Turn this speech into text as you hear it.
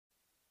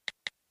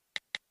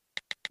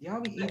Y'all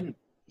be eating?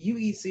 You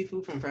eat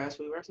seafood from fast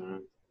food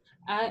restaurants?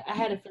 I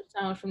had a fish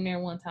sandwich from there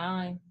one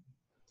time.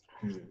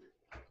 Hmm.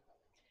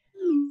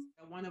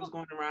 The one that was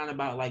going around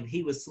about like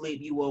he was asleep,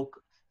 you woke,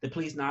 the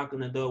police knocked on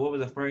the door. What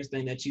was the first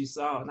thing that you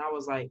saw? And I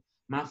was like,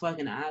 my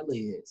fucking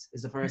eyelids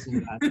is the first thing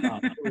that I saw.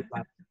 I was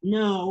like,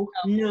 no,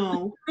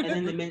 no.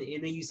 And then and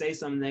then you say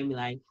something, they be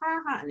like, ha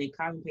ha, and then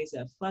copy and paste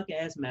that fuck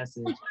ass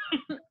message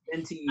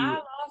into I you.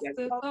 lost Like,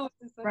 it. oh, So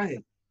it's such right.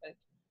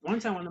 One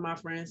time, one of my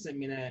friends sent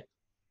me that,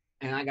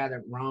 and I got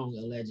it wrong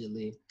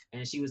allegedly,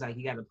 and she was like,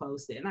 "You got to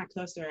post it," and I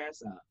cussed her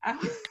ass out.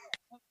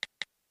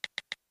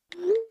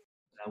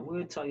 I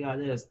will tell y'all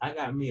this: I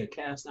got me a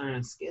cast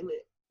iron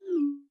skillet.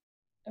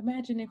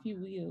 Imagine if you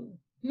will.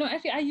 No,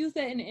 actually, I used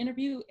that in the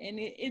interview, and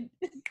it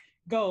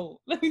go.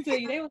 Let me tell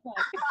you, they was like,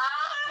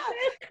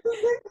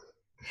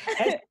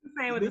 As you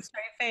say with a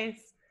straight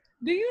face.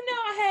 "Do you know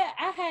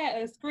I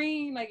had a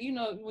screen like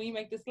when you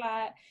make the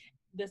slide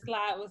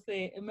was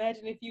said,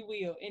 imagine if you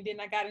will," and then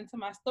I got into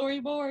my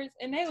storyboards,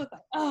 and they was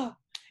like, "Oh,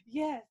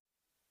 yes."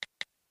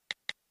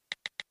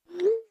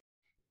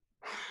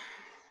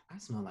 I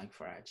smell like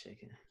fried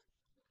chicken.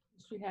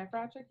 She had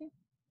fried chicken.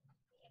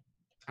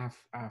 I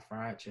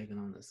fried chicken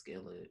on the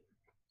skillet.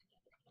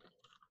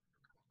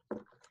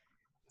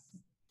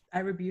 I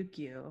rebuke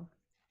you.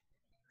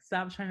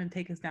 Stop trying to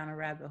take us down a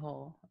rabbit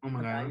hole. Oh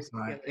my god, About I'm your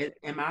sorry. skillet.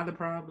 Am I the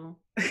problem?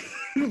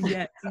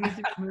 Yes, you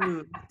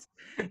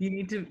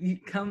need to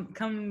be moved.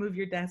 Come move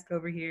your desk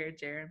over here, Maybe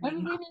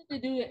Jeremy. we need to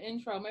do the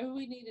intro. Maybe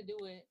we need to do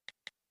it.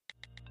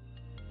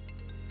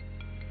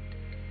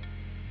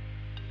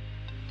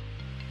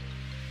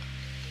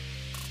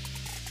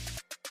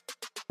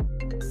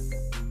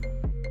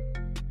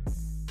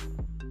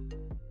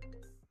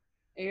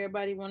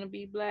 Everybody want to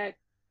be black,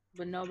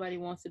 but nobody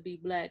wants to be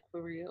black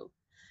for real.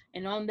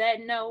 And on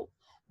that note,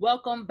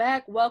 welcome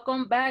back,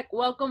 welcome back,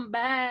 welcome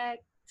back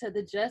to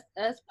the Just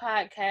Us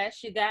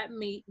podcast. You got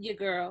me, your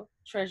girl,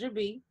 Treasure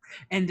B.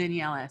 And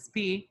Danielle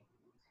SP.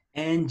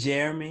 And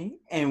Jeremy,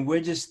 and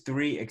we're just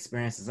three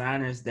experienced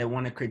designers that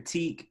want to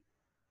critique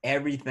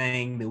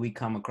everything that we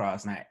come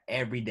across in our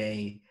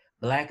everyday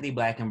blackity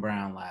black and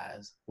brown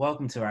lives.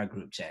 Welcome to our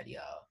group chat,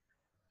 y'all.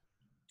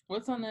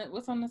 What's on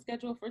the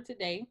schedule for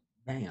today?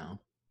 Damn.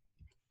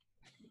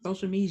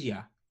 Social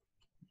media.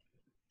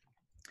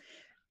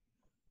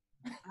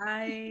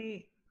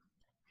 I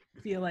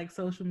feel like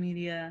social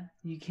media,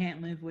 you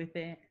can't live with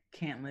it,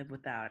 can't live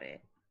without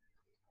it.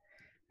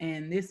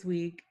 And this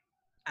week,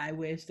 I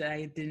wish that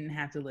I didn't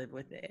have to live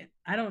with it.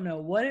 I don't know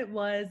what it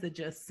was that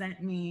just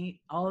sent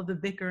me all of the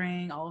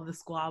bickering, all of the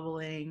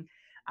squabbling.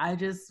 I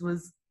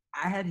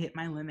had hit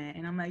my limit.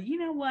 And I'm like, you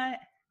know what?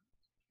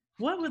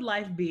 What would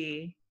life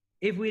be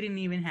if we didn't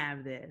even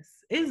have this?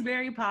 It's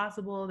very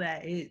possible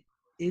that it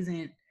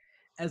isn't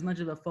as much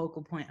of a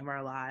focal point of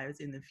our lives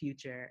in the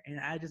future. And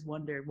I just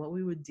wonder what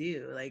we would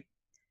do. Like,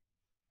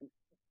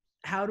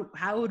 how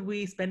would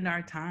we spend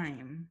our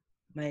time?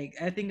 Like,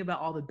 I think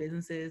about all the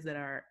businesses that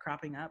are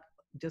cropping up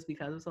just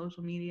because of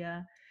social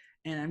media,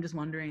 and I'm just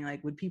wondering,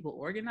 like, would people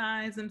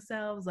organize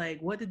themselves? Like,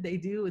 what did they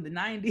do in the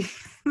 90s?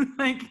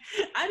 Like,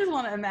 I just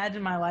want to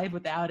imagine my life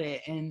without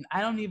it, and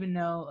I don't even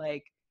know,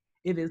 like,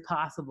 if it's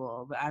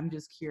possible, but I'm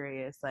just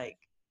curious, like,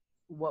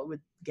 what would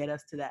get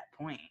us to that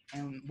point,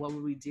 and what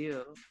would we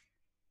do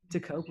to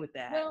cope with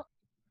that? Well,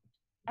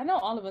 I know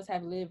all of us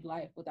have lived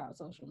life without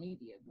social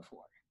media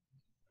before.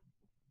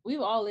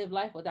 We've all lived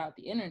life without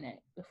the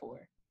internet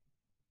before.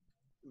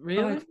 For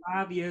Really? like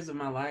 5 years of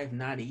my life,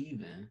 not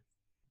even.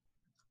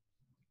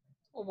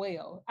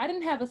 Well, I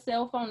didn't have a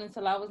cell phone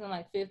until I was in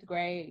like fifth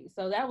grade.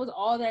 So that was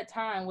all that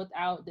time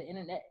without the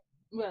internet,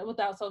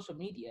 without social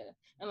media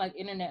and like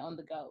internet on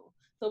the go.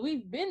 So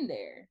we've been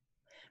there.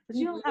 But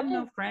you We've don't have no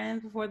lived.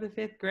 friends before the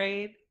fifth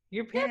grade.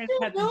 Your Yes, parents you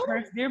had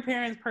to do. your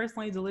parents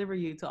personally deliver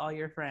you to all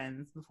your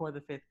friends before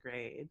the fifth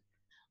grade.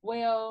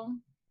 Well,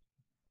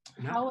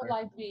 Not how would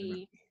life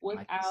personally, be like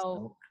without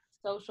so.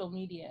 social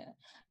media?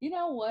 You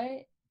know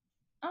what?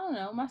 I don't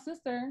know. My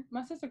sister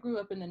grew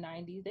up in the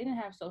 90s. They didn't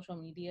have social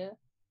media.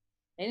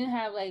 They didn't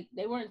have like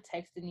they weren't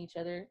texting each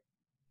other.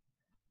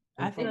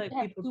 I And They feel for like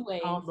didn't have people two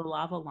ways. called the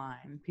lava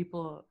line.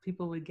 People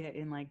would get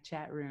in like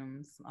chat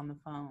rooms on the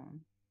phone.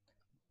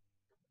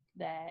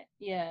 That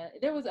yeah,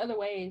 there was other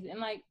ways and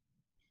like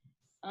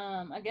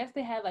I guess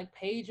they had like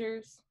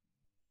pagers,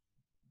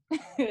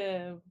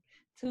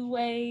 two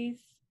ways.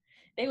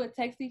 They would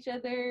text each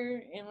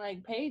other and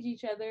like page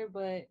each other,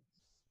 but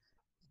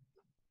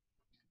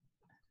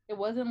it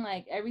wasn't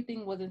like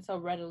everything wasn't so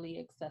readily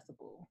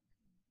accessible.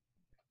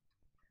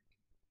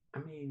 I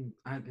mean,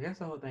 I guess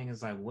the whole thing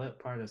is like, what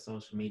part of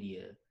social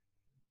media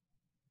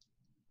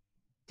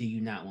do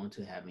you not want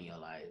to have in your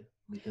life?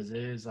 Because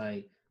there's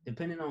like,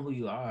 depending on who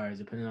you are,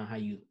 depending on how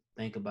you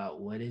think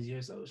about what is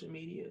your social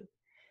media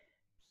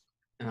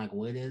and like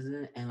what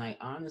isn't. And like,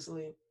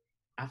 honestly,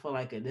 I feel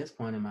like at this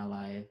point in my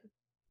life,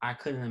 I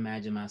couldn't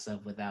imagine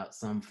myself without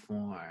some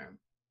form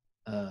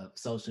of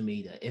social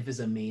media if it's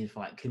a means for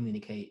like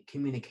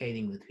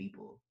communicating with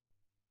people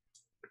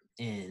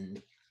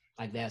and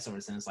like that sort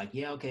of sense. Like,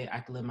 yeah, okay, I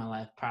could live my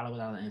life probably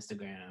without an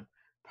Instagram,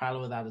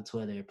 probably without the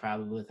Twitter,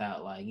 probably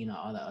without like,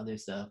 all the other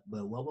stuff.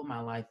 But what would my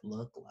life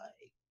look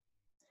like?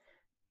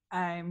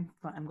 I'm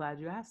glad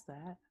you asked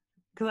that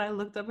because I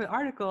looked up an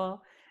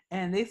article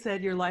and they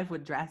said your life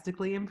would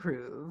drastically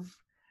improve.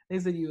 They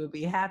said you would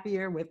be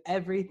happier with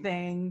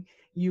everything.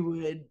 You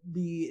would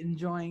be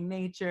enjoying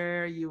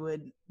nature. You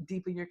would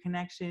deepen your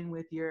connection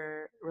with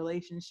your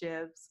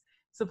relationships.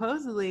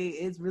 Supposedly,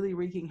 it's really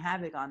wreaking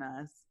havoc on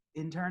us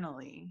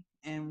internally,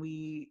 and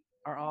we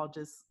are all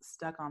just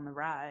stuck on the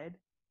ride.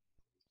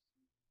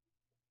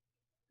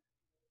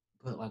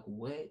 But like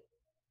what?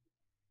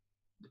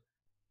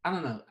 I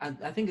don't know.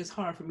 I think it's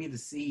hard for me to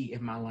see if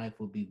my life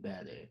would be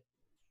better.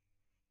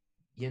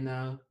 You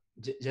know,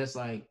 just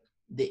like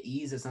the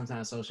ease that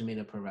sometimes social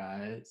media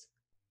provides,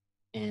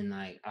 and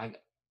like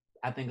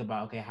I think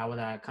about, okay, how would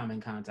I come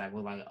in contact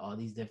with like all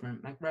these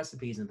different like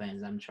recipes and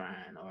things I'm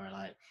trying, or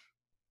like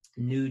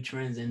new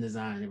trends in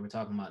design that we're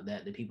talking about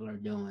that people are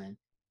doing.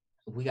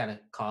 If we got to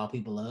call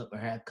people up or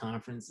have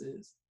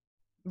conferences,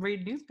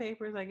 Read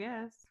newspapers, I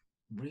guess.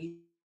 read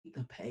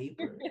the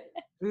paper.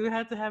 We would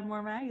have to have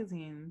more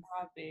magazines.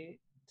 Stop it.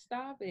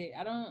 Stop it.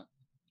 I don't.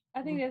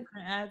 I think When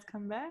that's. ads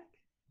come back.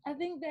 I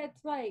think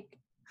that's like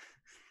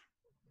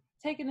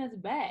taking us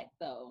back,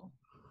 though.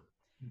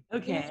 You know,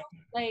 Okay.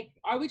 like,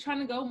 are we trying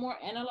to go more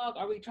analog?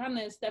 Are we trying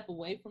to step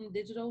away from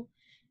digital?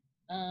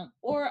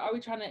 Or are we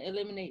trying to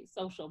eliminate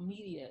social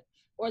media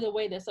or the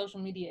way that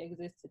social media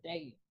exists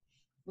today?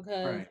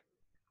 Because Right.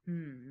 I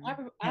Can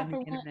the for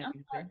one, internet I'm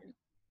exist? starting.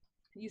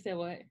 You said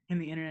what? Can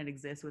the internet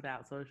exist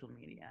without social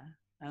media?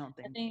 I don't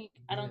think.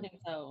 I don't think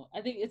so.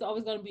 I think it's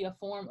always going to be a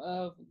form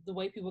of the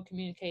way people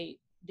communicate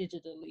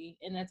digitally,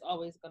 and that's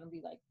always going to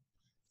be like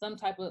some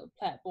type of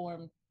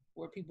platform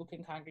where people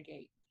can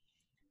congregate.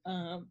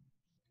 Um,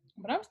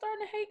 but I'm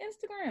starting to hate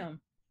Instagram,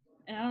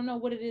 and I don't know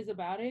what it is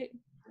about it.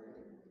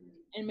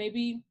 And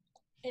maybe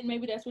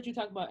that's what you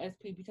talk about,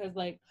 SP, because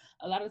like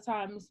a lot of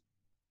times,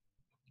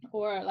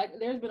 or like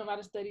there's been a lot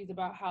of studies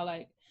about how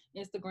like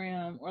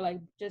Instagram or like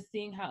just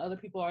seeing how other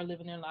people are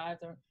living their lives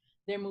or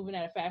they're moving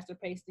at a faster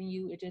pace than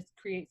you, it just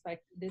creates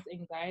like this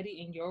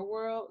anxiety in your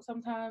world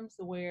sometimes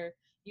where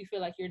you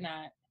feel like you're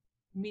not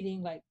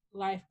meeting like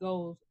life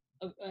goals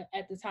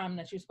at the time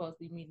that you're supposed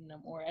to be meeting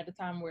them or at the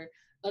time where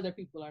other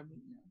people are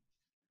meeting them.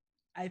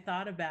 I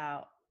thought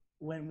about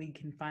when we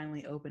can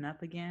finally open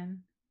up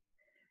again,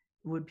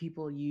 would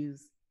people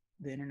use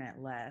the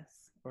internet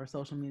less or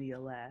social media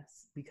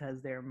less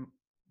because they're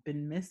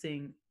been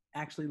missing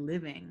actually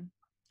living.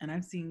 And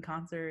I've seen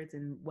concerts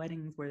and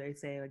weddings where they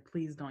say like,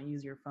 please don't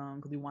use your phone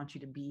because we want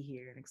you to be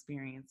here and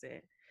experience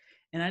it.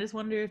 And I just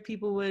wonder if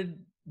people would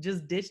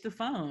just ditch the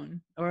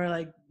phone or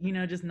like,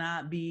 just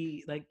not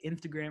be like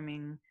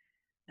Instagramming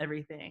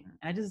everything.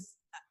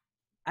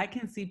 I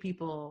can see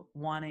people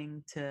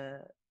wanting to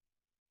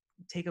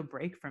take a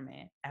break from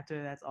it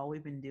after that's all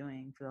we've been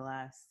doing for the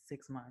last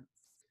 6 months.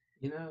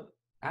 You know,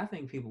 I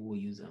think people will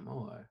use it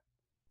more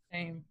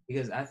Same.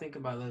 because I think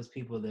about those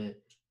people that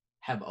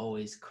have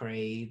always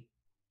craved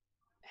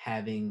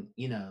having,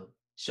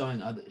 showing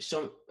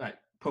like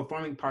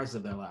performing parts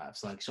of their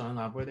lives, like showing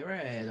off where they're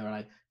at or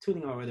like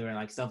tweeting about where they're at,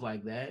 like stuff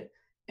like that.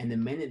 And the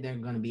minute they're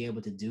going to be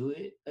able to do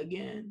it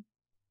again,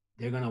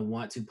 they're going to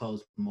want to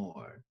post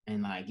more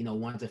and like,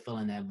 want to fill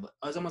in that.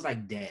 It's almost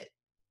like debt.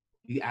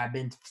 I've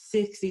been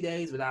 60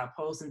 days without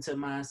posting to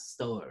my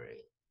story.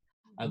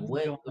 Like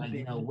what,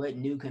 like, what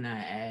new can I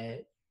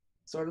add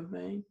sort of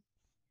thing.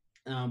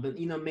 But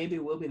maybe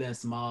it will be that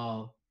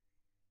small.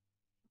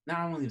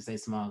 Now I won't even say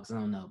small because I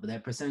don't know, but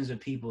that percentage of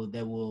people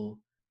that will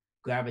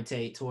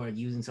gravitate toward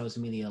using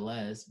social media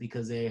less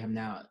because they have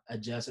now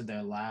adjusted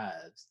their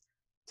lives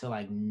to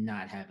like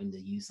not having to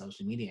use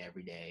social media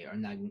every day or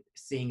not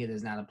seeing it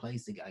as not a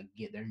place to like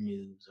get their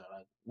news or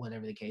like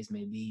whatever the case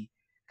may be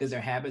because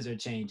their habits are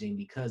changing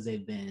because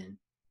they've been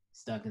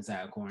stuck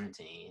inside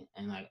quarantine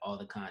and like all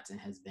the content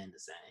has been the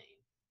same.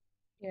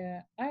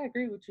 Yeah, I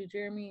agree with you,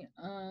 Jeremy.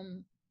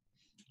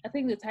 I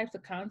think the types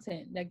of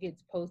content that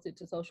gets posted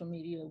to social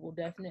media will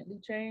definitely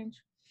change.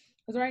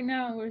 Because right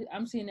now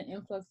I'm seeing an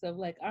influx of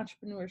like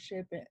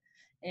entrepreneurship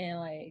and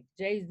like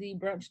Jay-Z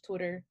brunch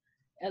Twitter,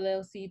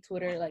 LLC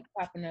Twitter like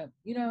popping up,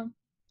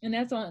 and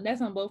that's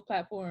on both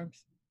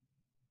platforms.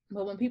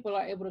 But when people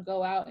are able to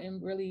go out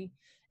and really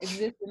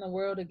exist in the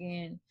world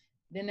again,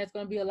 then there's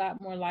going to be a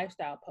lot more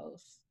lifestyle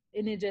posts.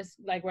 And it just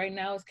like right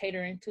now it's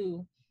catering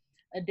to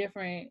a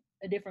different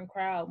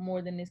crowd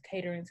more than it's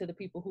catering to the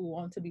people who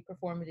want to be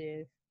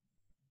performative.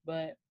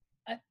 But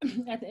at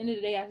the end of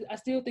the day, I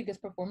still think it's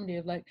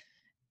performative. Like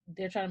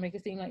they're trying to make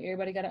it seem like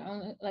everybody got to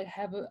own, like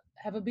have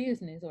a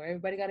business, or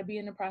everybody got to be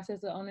in the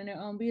process of owning their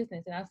own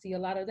business. And I see a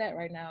lot of that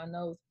right now. And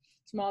those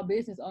small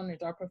business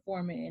owners are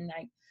performing and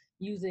like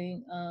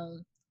using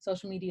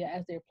social media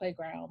as their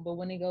playground. But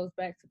when it goes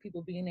back to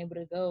people being able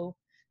to go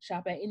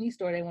shop at any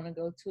store they want to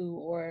go to,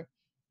 or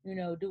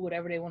do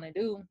whatever they want to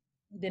do,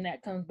 then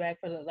that comes back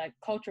for the like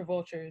culture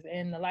vultures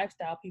and the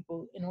lifestyle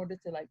people in order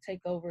to like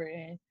take over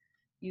and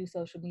use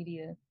social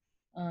media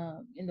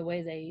in the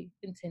way they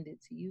intended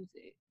to use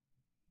it.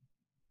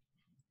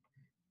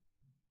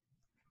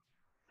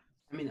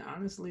 I mean,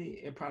 honestly,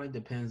 it probably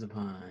depends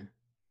upon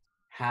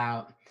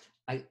how.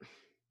 Like,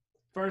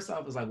 first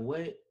off, is like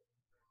what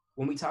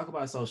when we talk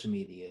about social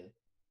media,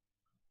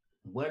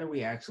 what are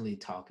we actually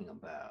talking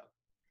about?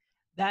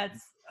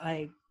 That's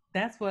like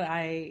that's what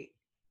I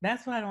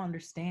that's what I don't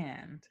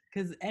understand.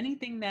 Because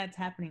anything that's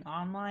happening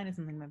online is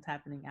something that's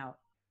happening out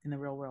in the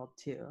real world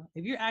too.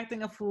 If you're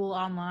acting a fool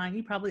online,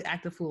 you probably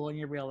act a fool in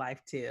your real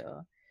life too.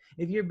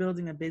 If you're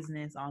building a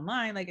business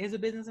online, like it's a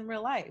business in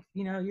real life.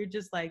 You know, you're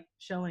just like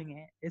showing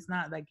it. It's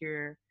not like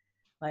you're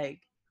like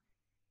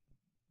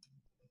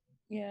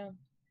Yeah,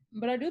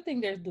 but I do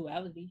think there's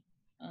duality,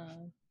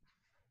 um,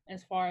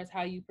 as far as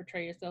how you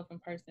portray yourself in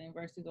person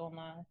versus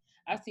online.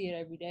 I see it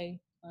every day.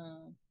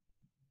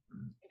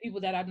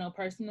 People that I know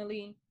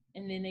personally,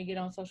 and then they get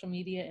on social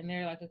media and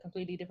they're like a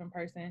completely different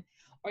person,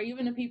 or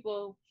even the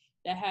people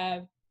that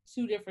have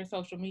two different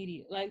social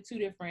media, like two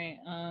different.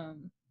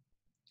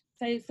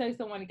 Say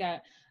someone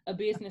got a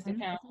business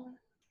account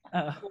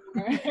oh.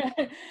 for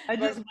I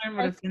just versus learned a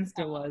what a personal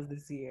finster was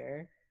this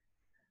year.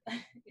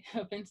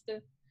 account,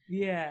 Insta.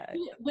 Yeah.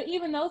 But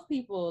even those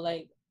people,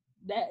 like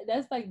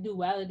that's like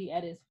duality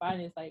at its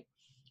finest. Like,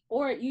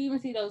 or you even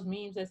see those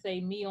memes that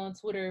say me on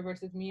Twitter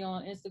versus me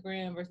on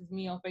Instagram versus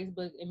me on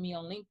Facebook and me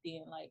on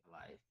LinkedIn. Like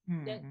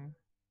Life. that. Hmm.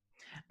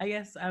 I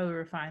guess I would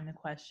refine the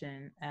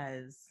question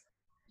as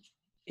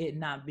it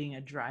not being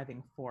a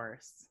driving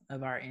force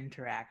of our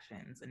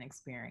interactions and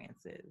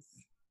experiences.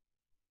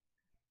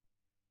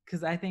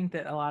 Because I think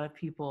that a lot of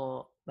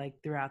people,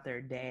 like throughout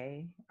their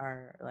day,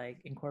 are like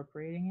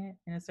incorporating it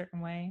in a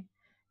certain way.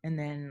 And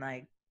then,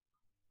 like,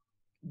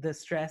 the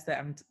stress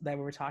that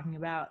we're talking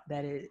about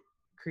that it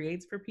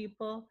creates for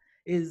people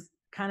is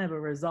kind of a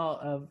result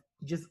of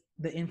just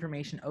the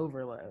information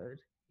overload.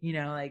 You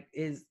know, like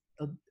is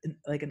a,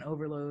 like an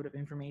overload of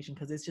information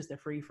because it's just a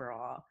free for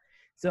all.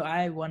 So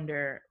I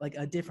wonder, like,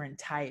 a different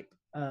type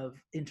of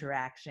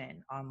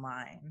interaction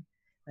online.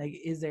 Like,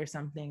 is there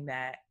something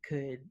that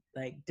could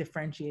like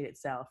differentiate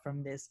itself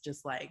from this?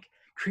 Just like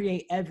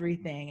create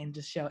everything and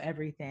just show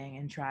everything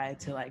and try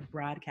to like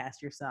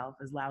broadcast yourself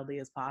as loudly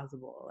as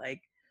possible.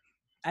 Like,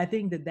 I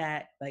think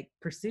that like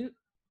pursuit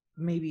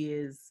maybe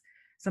is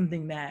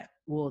something that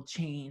will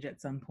change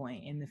at some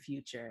point in the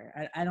future.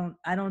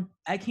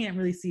 I can't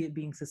really see it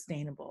being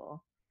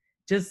sustainable.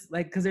 Just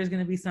like because there's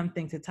going to be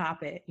something to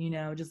top it, you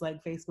know, just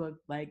like Facebook,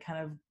 like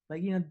kind of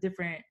like, you know,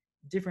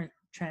 different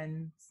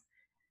trends,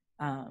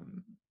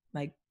 um,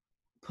 like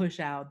push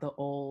out the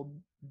old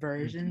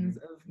versions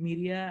Mm-hmm. of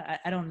media.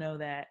 I don't know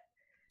that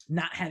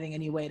not having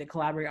any way to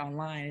collaborate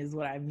online is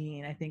what I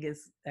mean.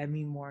 I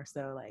mean more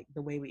so like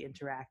the way we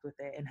interact with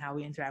it and how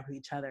we interact with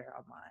each other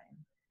online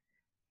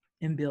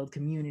and build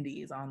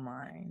communities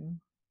online.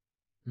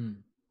 Hmm.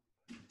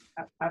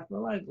 I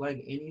feel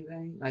like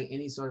anything, like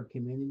any sort of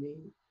community,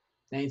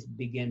 things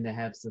begin to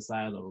have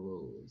societal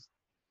rules.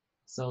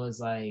 So it's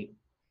like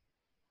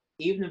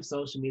even if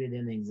social media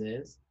didn't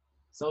exist,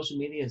 social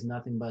media is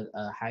nothing but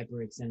a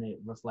hyper extended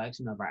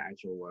reflection of our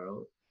actual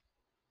world.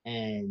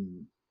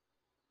 And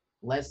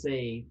let's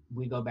say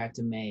we go back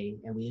to May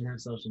and we didn't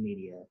have social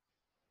media,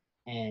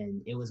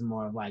 and it was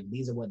more of like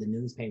these are what the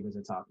newspapers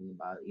are talking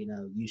about, you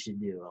know, you should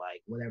do, or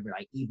like whatever,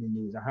 like evening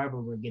news or however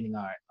we're getting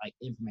our like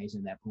information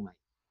at that point.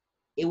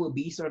 It would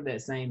be sort of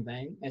that same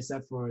thing,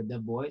 except for the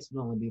voice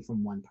would only be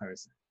from one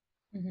person.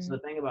 So Mm-hmm. the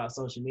thing about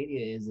social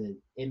media is that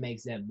it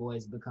makes that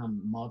voice become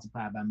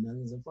multiplied by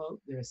millions of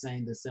folks. They're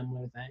saying the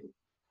similar thing.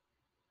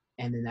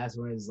 And then that's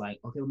where it's like,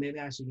 okay, well, maybe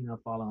I should, you know,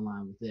 fall in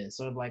line with this.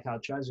 Sort of like how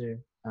Treasure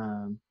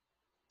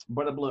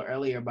brought up a little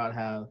earlier about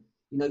how,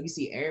 you know, you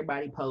see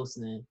everybody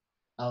posting,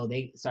 oh,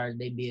 they started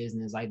their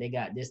business, like they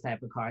got this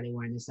type of car, they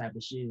wearing this type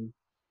of shoe.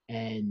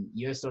 And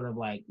you're sort of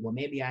like, well,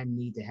 maybe I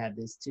need to have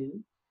this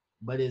too.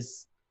 But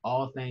it's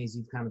all things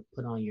you've kind of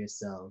put on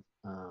yourself.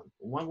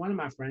 One of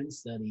my friends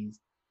studies,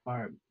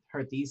 or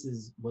her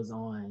thesis was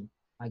on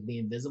like the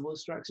invisible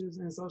structures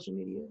in social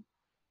media.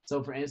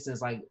 So for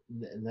instance, like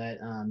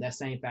that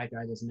same factor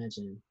I just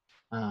mentioned.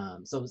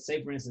 So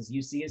say for instance,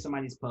 you see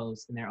somebody's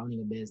post and they're owning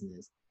a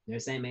business, they're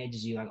the same age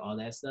as you, like all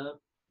that stuff.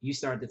 You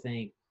start to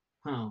think,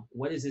 huh,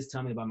 what does this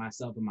tell me about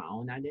myself and my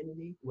own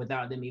identity?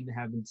 Without them even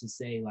having to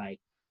say like,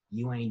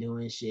 you ain't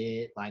doing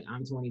shit. Like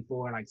I'm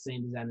 24, like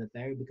same as that in the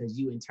third, because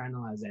you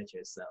internalize that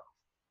yourself.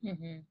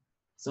 Mm-hmm.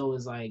 So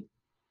it's like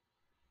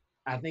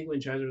I think when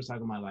Treasure was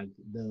talking about like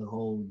the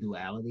whole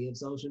duality of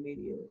social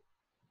media,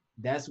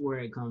 that's where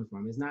it comes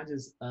from. It's not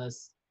just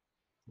us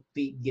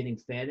getting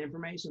fed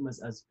information, but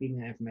us feeding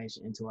that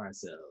information into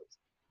ourselves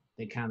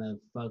that kind of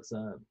fucks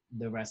up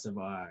the rest of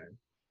our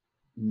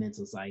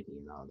mental psyche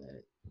and all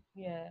that.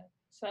 Yeah.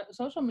 So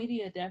social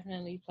media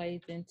definitely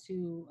plays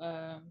into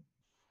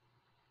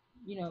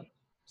you know,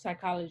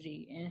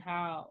 psychology and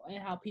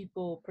how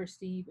people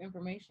perceive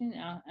information,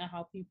 and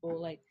how people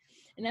like,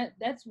 and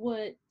that's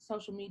what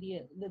social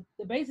media,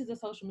 the basis of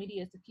social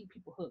media is to keep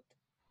people hooked.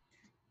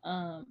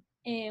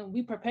 And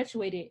we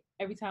perpetuate it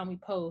every time we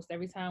post,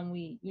 every time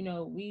we, you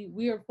know,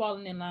 we are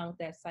falling in line with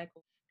that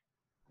cycle.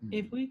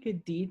 If Mm. we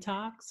could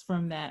detox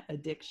from that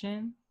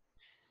addiction,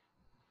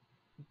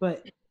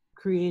 but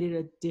created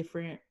a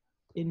different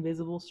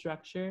invisible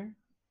structure,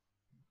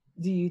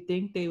 do you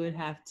think they would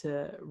have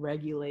to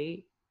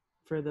regulate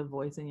for the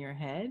voice in your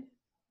head?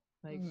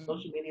 Like,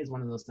 Social media is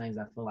one of those things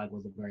I feel like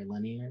was a very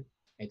linear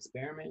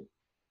experiment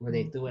where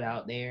they mm, threw it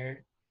out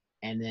there,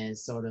 and then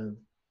sort of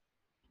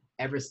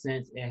ever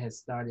since it has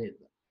started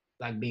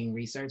like being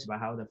researched about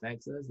how it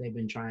affects us, they've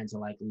been trying to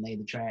like lay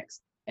the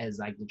tracks as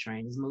like the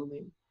train is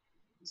moving.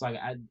 So like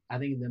I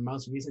think the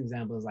most recent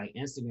example is like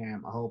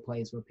Instagram, a whole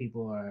place where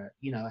people are,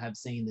 have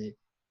seen that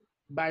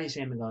body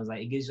shaming goes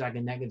like it gives you like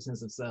a negative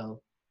sense of self,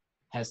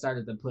 has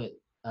started to put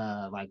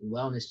like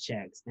wellness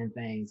checks and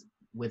things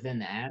within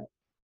the app.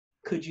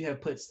 Could you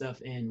have put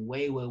stuff in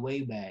way, way,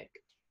 way back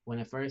when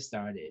it first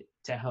started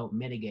to help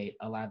mitigate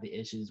a lot of the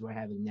issues we're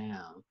having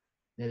now?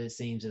 That it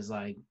seems as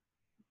like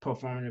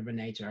performative in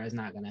nature is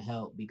not going to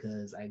help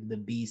because like the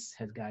beast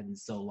has gotten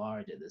so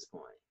large at this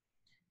point.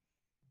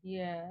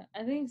 Yeah,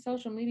 I think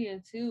social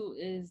media too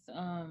is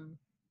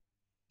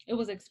it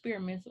was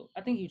experimental.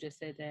 I think you just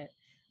said that.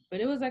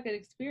 But it was like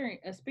an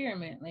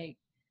experiment. Like,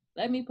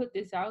 let me put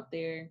this out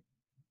there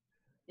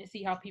and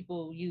see how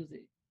people use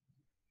it.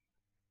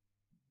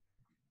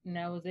 And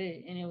that was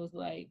it. And it was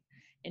like,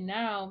 and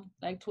now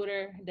like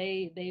Twitter,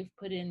 they've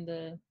put in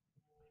the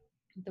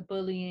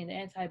bullying, the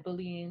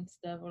anti-bullying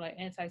stuff, or like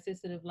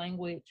anti-sensitive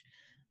language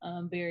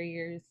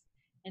barriers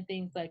and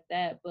things like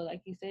that. But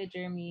like you said,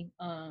 Jeremy,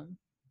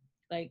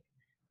 like,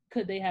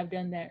 could they have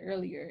done that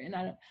earlier? And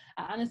I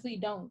honestly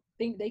don't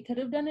think they could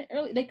have done it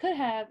early. They could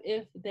have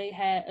if they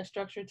had a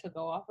structure to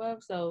go off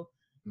of. So,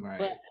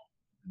 but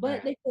Right.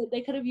 but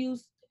they could have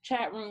used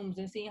chat rooms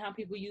and seeing how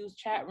people use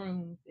chat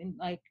rooms and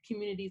like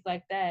communities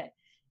like that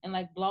and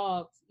like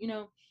blogs.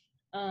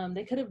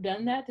 They could have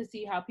done that to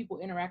see how people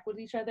interact with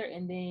each other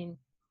and then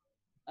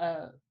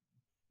uh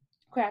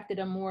crafted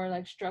a more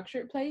like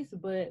structured place.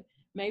 But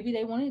maybe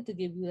they wanted to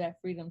give you that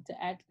freedom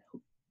to act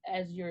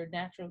as your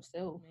natural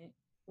self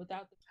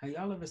without the. Have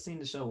y'all ever seen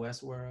the show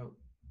Westworld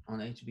on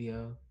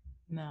HBO?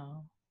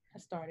 no. I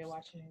started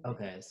watching it.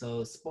 Okay,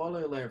 so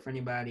spoiler alert for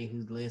anybody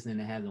who's listening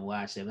and hasn't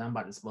watched it, but I'm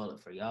about to spoil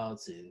it for y'all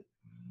too.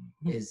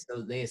 Is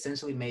so they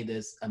essentially made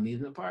this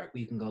amusement park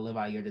where you can go live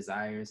out your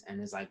desires, and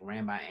it's like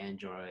ran by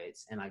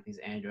androids, and like these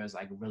androids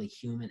like really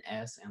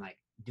human-esque and like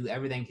do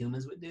everything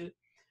humans would do.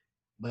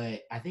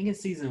 But I think in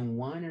season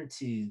 1 or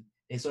 2,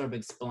 they sort of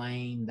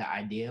explain the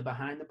idea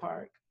behind the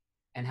park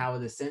and how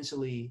it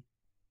essentially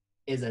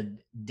is a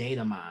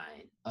data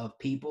mine of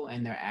people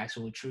and their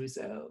actual true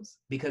selves.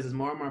 Because as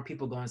more and more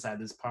people go inside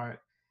this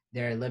park,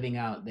 they're living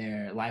out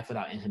their life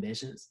without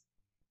inhibitions.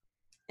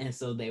 And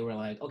so they were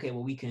like, okay,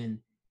 well, we can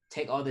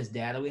take all this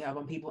data we have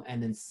on people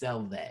and then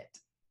sell that.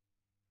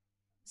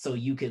 So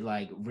you could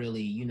like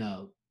really, in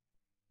a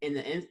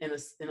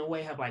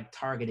way have like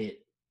targeted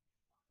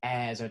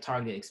ads or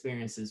targeted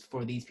experiences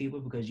for these people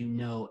because you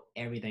know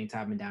everything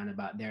top and down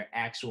about their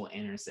actual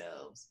inner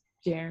selves.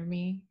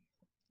 Jeremy,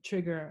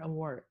 trigger and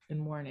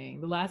warning.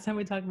 The last time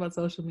we talked about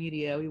social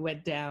media, we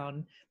went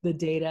down the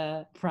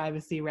data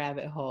privacy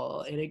rabbit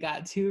hole and it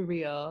got too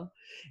real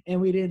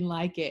and we didn't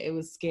like it. It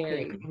was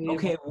scary.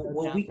 Okay,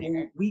 well,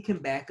 we can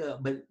back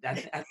up, but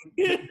I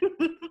think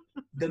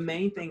the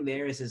main thing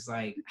there is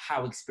like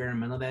how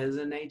experimental that is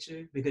in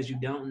nature because you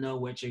don't know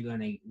what you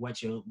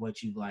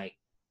like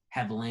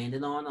have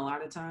landed on a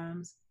lot of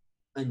times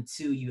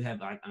until you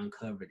have like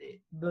uncovered it.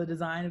 The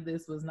design of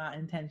this was not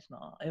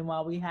intentional. And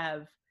while we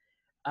have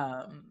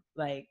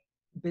like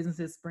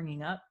businesses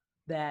springing up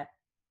that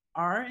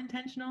are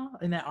intentional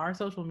and that are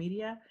social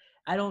media,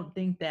 I don't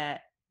think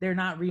that they're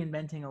not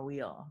reinventing a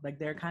wheel. Like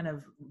they're kind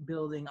of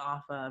building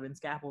off of and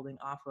scaffolding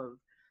off of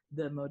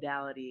the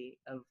modality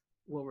of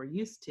what we're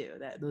used to,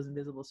 that those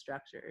invisible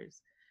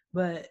structures.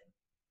 But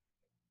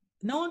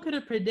no one could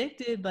have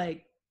predicted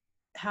like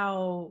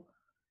how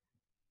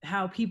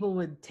people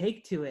would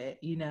take to it,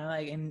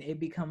 like, and it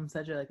becomes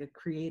such a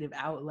creative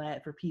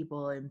outlet for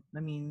people. And I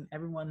mean,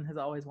 everyone has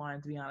always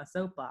wanted to be on a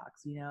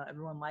soapbox,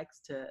 everyone likes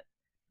to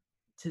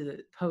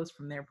post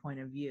from their point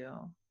of view.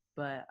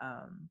 But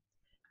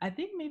I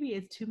think maybe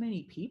it's too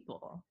many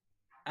people.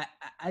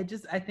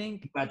 I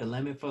think About to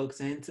limit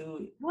folks into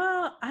it.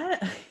 well,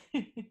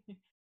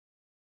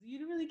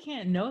 you really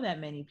can't know that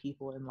many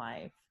people in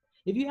life.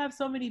 If you have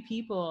so many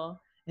people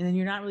and then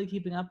you're not really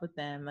keeping up with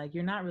them, like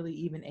you're not really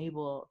even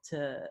able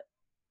to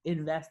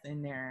invest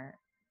in their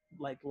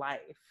like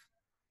life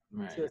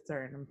to a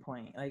certain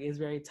point. Like it's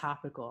very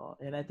topical,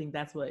 and I think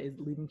that's what is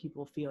leaving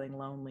people feeling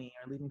lonely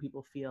or leaving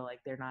people feel like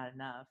they're not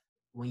enough.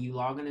 When you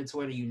log into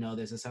Twitter,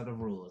 there's a set of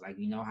rules. Like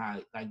how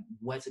like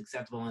what's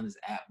acceptable on this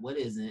app, what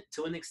isn't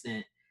to an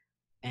extent,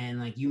 and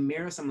like you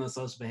mirror some of the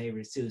social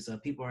behaviors too. So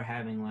if people are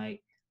having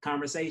like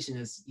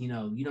conversations, you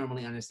don't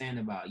really understand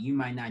about, you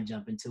might not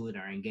jump into it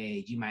or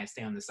engage. You might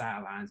stay on the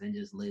sidelines and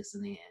just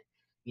listen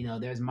in.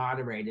 There's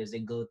moderators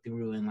that go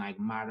through and like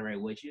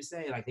moderate what you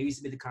say. Like there used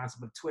to be the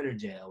concept of Twitter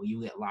jail where you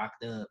get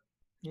locked up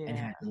and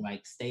have to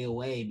like stay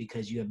away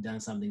because you have done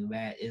something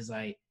bad. It's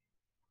like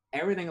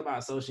everything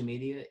about social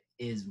media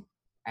is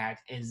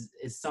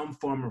some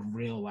form of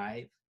real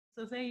life.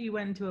 So say you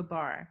went into a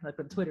bar, like,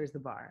 but Twitter's the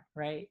bar,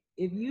 right?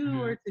 If you Mhm.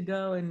 were to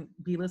go and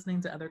be listening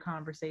to other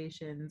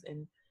conversations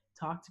and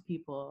talk to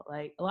people,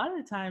 like a lot of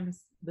the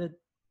times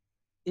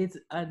it's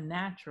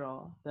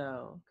unnatural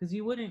though, because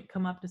you wouldn't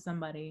come up to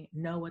somebody,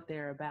 know what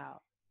they're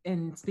about,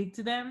 and speak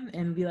to them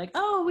and be like,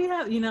 oh, we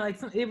have, like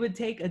it would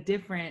take a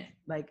different,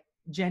 like,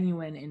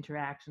 genuine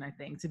interaction, I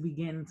think, to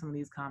begin some of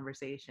these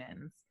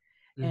conversations.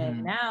 And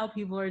Mhm. now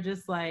people are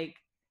just like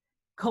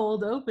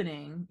cold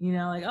opening,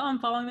 like, oh, I'm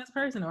following this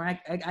person, or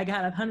I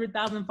got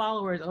 100,000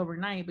 followers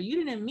overnight, but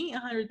you didn't meet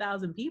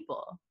 100,000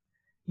 people.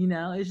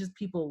 It's just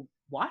people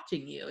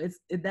watching you.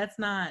 That's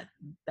not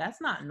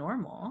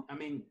normal. I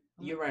mean,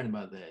 you're right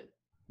about that.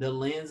 The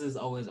lens is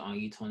always on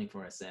you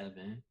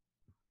 24/7,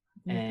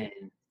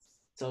 and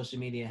social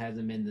media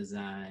hasn't been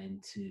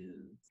designed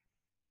to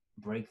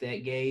break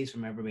that gaze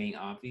from ever being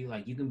off you.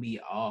 Like, you can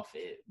be off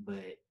it,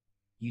 but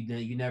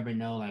you never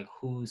know like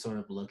who's sort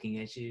of looking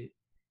at you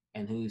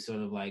and who's sort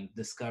of like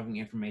discovering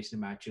information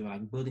about you,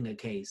 like building a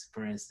case,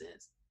 for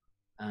instance,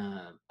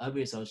 of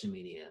your social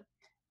media.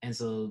 And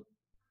so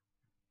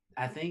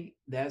I think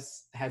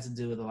that's has to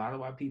do with a lot of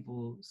why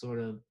people sort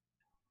of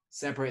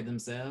separate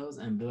themselves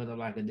and build up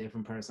like a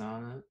different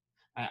persona.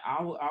 I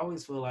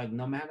always feel like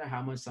no matter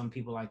how much some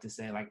people like to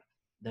say, like,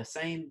 the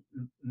same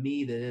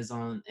me that is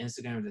on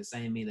Instagram is the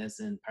same me that's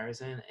in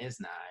person,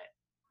 it's not.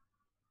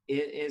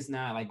 It is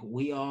not. Like,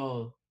 we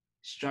all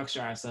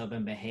structure ourselves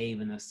and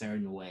behave in a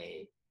certain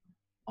way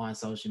on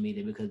social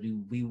media because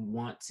we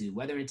want to,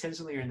 whether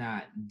intentionally or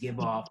not, give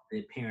off the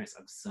appearance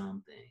of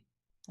something.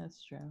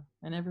 That's true.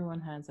 And everyone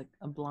has like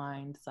a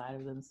blind side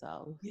of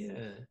themselves.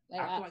 Yeah.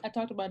 Like I feel like I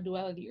talked about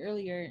duality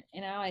earlier,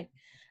 and I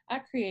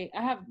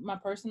have my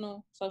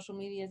personal social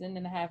medias, and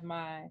then I have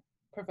my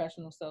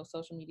professional self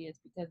social medias,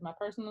 because my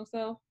personal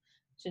self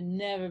should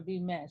never be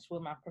matched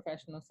with my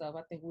professional self.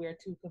 I think we're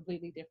two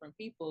completely different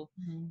people.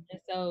 Mm-hmm.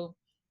 And so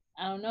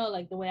I don't know,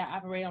 like the way I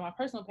operate on my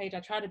personal page, I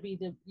try to be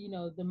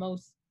the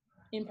most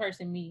in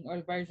person me, or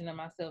the version of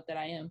myself that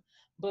I am.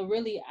 But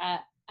really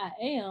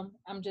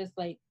I'm just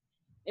like,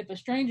 if a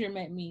stranger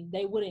met me,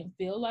 they wouldn't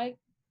feel like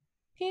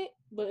it.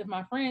 But if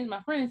my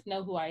friends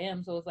know who I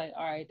am, so it's like,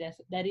 all right,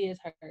 that is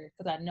her,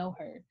 because I know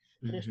her.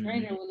 But a mm-hmm.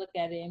 stranger would look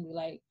at it and be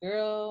like,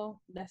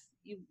 girl, that's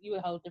you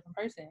a whole different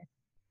person.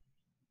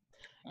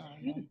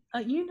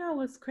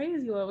 What's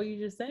crazy about what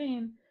you're just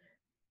saying?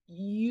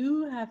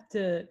 You have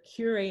to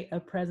curate a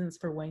presence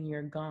for when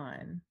you're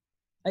gone.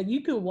 Like,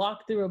 you could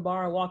walk through a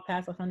bar, walk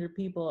past 100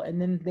 people,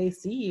 and then they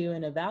see you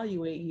and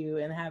evaluate you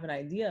and have an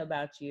idea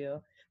about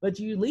you, but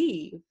you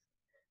leave.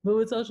 But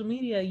with social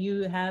media,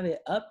 you have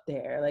it up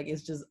there. Like,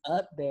 it's just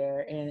up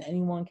there, and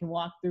anyone can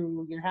walk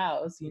through your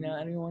house.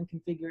 Anyone can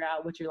figure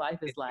out what your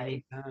life is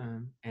like.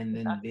 Anytime, and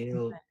then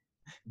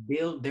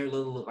build their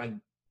little, like,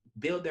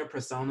 build their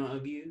persona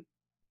of you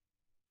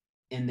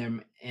in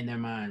their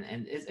mind.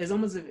 And it's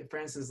almost, if, for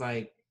instance,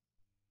 like,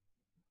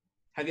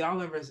 have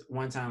y'all ever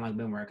one time like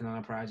been working on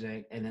a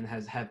project and then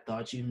have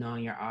thought you've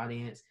known your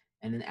audience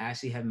and then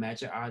actually have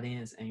met your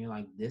audience and you're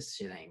like, this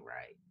shit ain't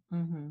right.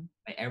 Mm-hmm.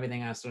 Like,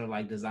 everything I sort of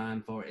like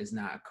designed for is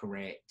not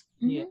correct.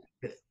 Yeah.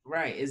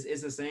 Right.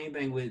 It's the same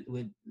thing with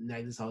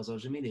like this whole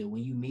social media.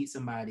 When you meet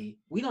somebody,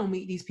 we don't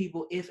meet these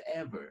people if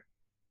ever.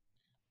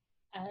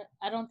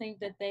 I don't think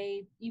that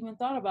they even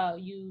thought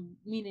about you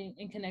meeting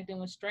and connecting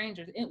with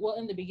strangers.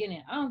 In the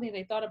beginning, I don't think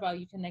they thought about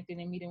you connecting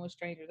and meeting with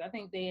strangers. I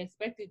think they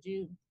expected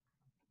you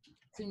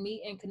to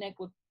meet and connect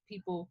with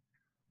people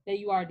that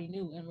you already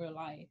knew in real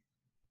life,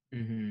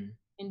 Mm-hmm.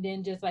 and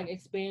then just like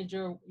expand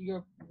your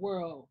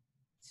world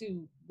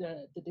to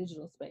the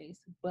digital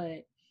space.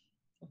 But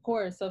of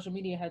course, social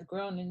media has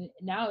grown, and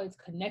now it's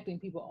connecting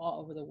people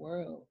all over the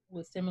world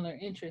with similar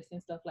interests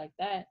and stuff like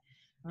that.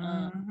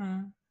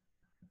 Mm-hmm.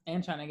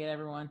 And trying to get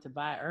everyone to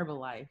buy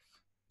Herbalife.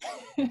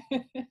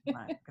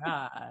 My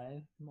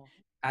God.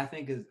 I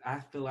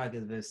feel like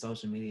if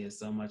social media is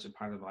so much a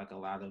part of like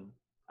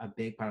a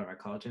big part of our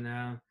culture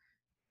now,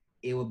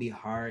 it would be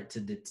hard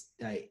to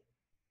like.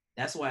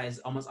 That's why it's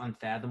almost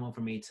unfathomable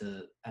for me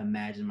to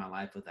imagine my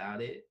life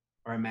without it,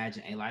 or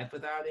imagine a life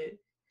without it,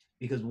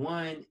 because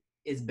one,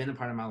 it's been a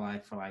part of my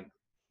life for like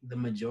the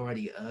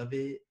majority of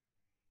it,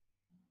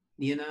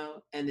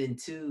 and then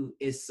two,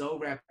 it's so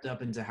wrapped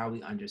up into how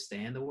we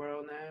understand the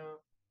world now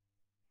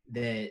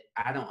that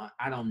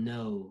I don't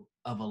know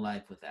of a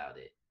life without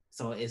it.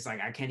 So it's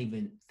like I can't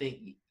even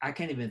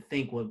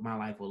think what my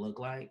life will look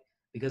like,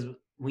 because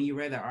when you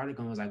read that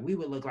article, it was like, we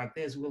would look like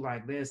this, we look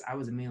like this. I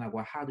was mean like,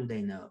 well, how do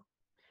they know?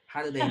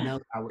 How do they know?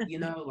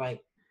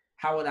 Like,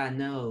 how would I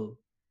know?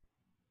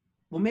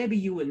 Well, maybe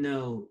you would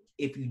know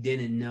if you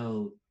didn't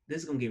know.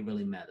 This is gonna get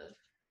really meta.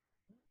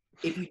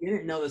 If you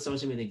didn't know that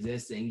social media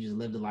existed and you just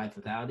lived a life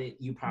without it,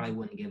 you probably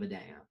wouldn't give a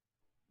damn.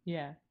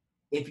 Yeah.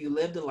 If you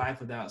lived a life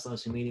without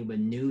social media but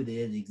knew that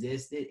it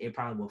existed, it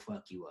probably will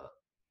fuck you up.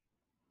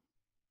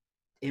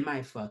 It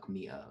might fuck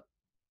me up.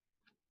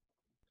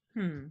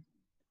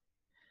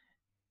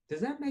 Does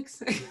that make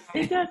sense?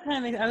 It does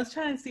kind of. I was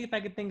trying to see if I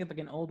could think of like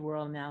an old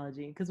world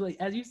analogy, because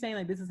as you're saying,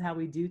 like, this is how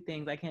we do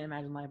things. I can't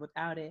imagine life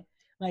without it.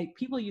 like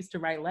people used to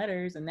write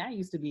letters, and that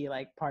used to be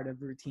like part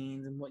of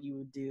routines and what you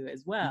would do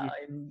as well. Mhm.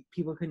 And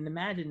people couldn't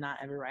imagine not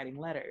ever writing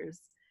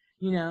letters,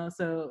 you know.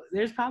 So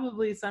there's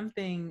probably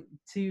something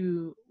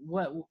to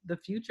what the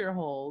future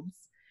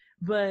holds,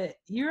 but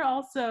you're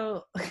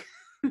also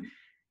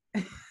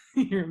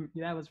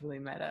that was really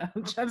meta.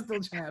 I'm still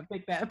trying to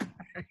pick that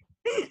part.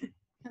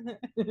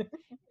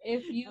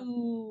 If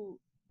you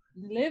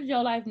lived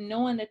your life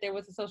knowing that there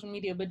was a social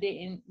media but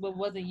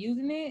wasn't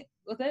using it,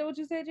 was that what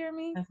you said,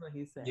 Jeremy? That's what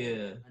he said.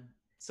 Yeah.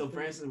 So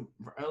for instance,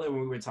 earlier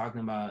when we were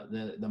talking about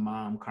the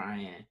mom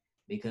crying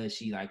because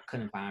she like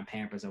couldn't find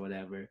Pampers or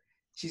whatever,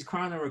 she's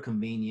crying over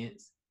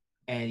convenience,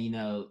 and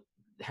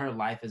her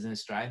life is in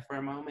strife for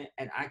a moment,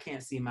 and I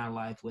can't see my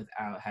life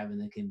without having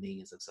the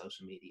convenience of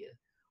social media,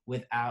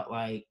 without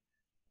like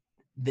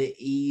the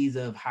ease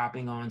of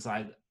hopping on to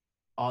like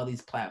all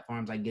these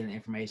platforms, like getting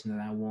information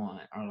that I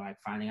want, or like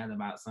finding out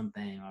about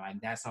something, or like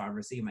that's how I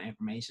receive my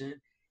information.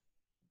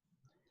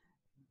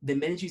 The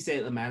minute you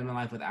said imagine my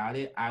life without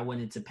it, I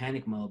went into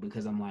panic mode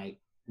because I'm like,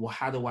 well,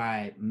 how do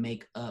I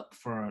make up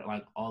for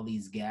like all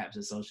these gaps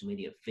that social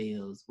media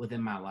fills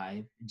within my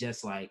life?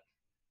 Just like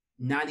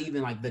not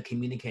even like the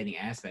communicating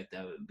aspect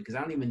of it, because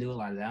I don't even do a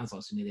lot of that on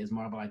social media. It's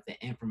more about like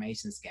the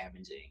information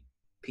scavenging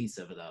piece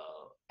of it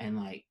all, and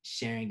like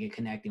sharing and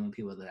connecting with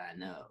people that I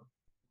know.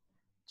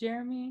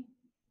 Jeremy,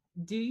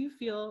 do you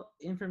feel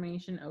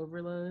information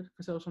overload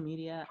for social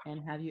media,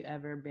 and have you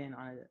ever been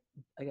on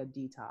a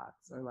detox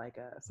or like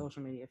a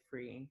social media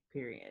free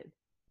period?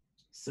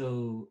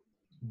 So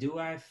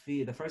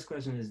the first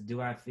question is, do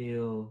I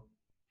feel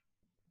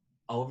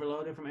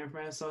overloaded from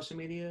information on social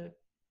media?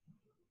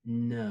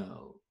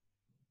 No.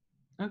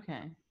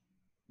 Okay.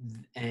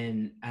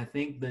 And I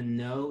think the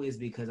no is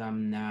because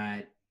I'm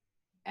not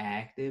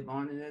active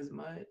on it as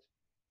much.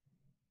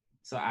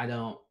 So I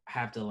don't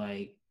have to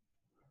like,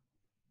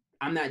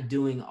 I'm not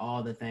doing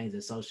all the things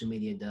that social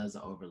media does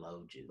to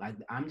overload you. Like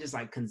I'm just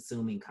like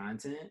consuming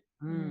content.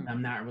 Mm.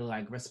 I'm not really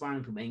like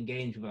responding to people,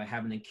 engaging people, like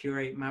having to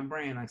curate my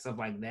brand, like stuff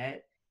like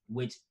that,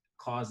 which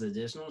causes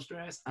additional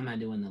stress. I'm not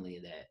doing any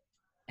of that.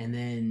 And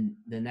then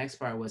the next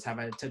part was, have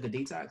I took a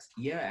detox?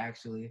 Yeah,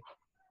 actually.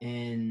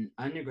 In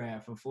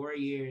undergrad for 4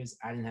 years,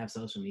 I didn't have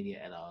social media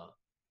at all.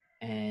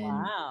 And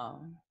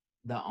Wow.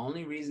 the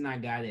only reason I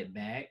got it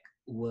back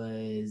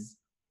was,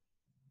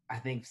 I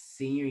think,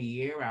 senior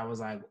year, where I was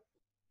like,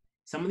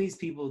 some of these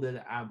people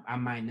that I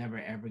might never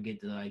ever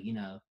get to like,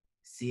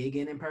 see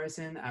again in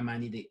person, I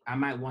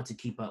might want to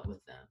keep up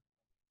with them,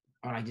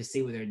 or like just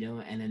see what they're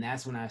doing. And then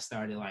that's when I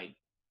started like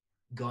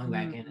going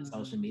back into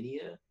social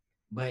media.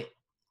 But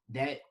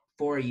that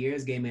 4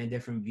 years gave me a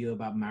different view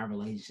about my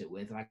relationship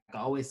with, like, I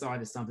always saw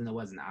it as something that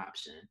was an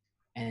option,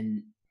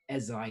 and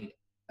as like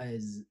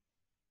as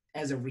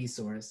a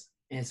resource,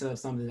 instead of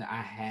something that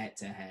I had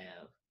to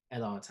have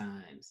at all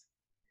times.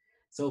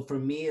 So for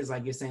me, it's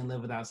like you're saying,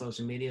 live without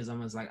social media is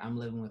almost like I'm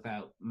living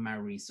without my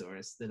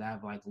resource that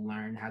I've like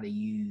learned how to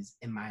use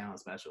in my own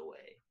special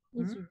way.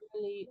 It's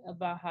really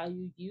about how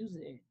you use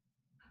it.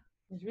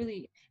 It's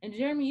really, and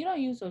Jeremy, you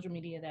don't use social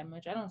media that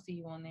much. I don't see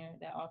you on there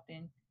that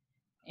often.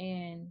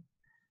 And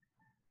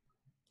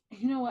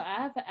you know what?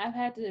 I've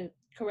had to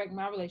correct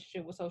my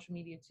relationship with social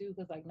media too,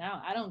 because like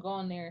now I don't go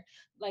on there.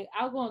 Like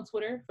I'll go on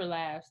Twitter for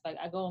laughs. Like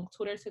I go on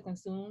Twitter to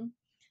consume,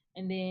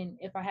 and then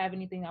if I have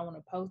anything I want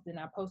to post, then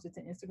I post it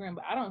to Instagram.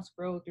 But I don't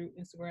scroll through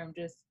Instagram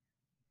just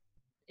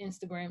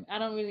Instagram. I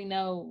don't really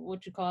know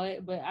what you call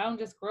it, but I don't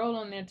just scroll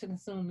on there to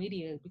consume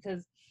media,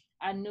 because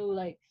I knew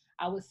like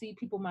I would see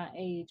people my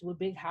age with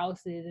big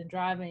houses and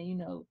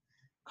driving,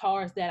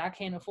 cars that I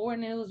can't afford,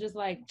 and it was just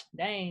like,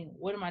 dang,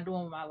 what am I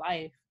doing with my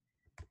life?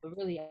 But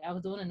really, I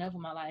was doing enough of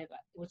my life,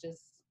 which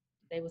is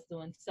they was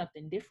doing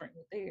something different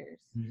with theirs.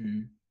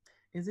 Mm-hmm.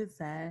 Is it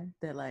sad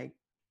that like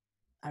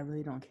I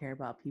really don't care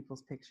about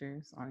people's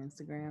pictures on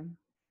Instagram?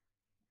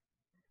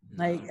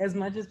 No. Like as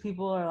much as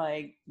people are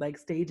like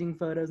staging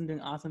photos and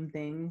doing awesome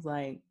things,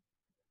 like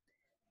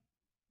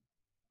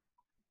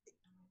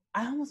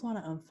I almost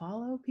want to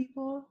unfollow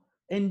people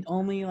and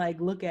only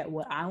like look at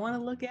what I want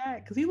to look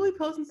at, because people be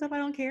posting stuff I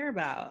don't care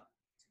about.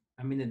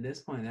 I mean, at this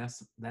point,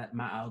 that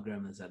my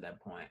algorithm is at that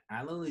point.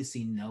 I literally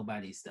see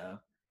nobody's stuff,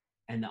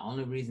 and the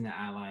only reason that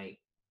I like,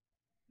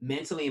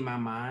 mentally in my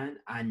mind,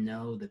 I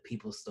know the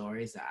people's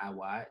stories that I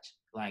watch.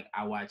 Like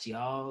I watch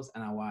y'all's,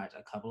 and I watch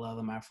a couple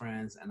of my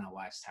friends, and I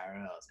watch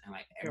Tyrell's, and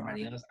like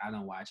everybody else, I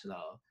don't watch at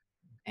all.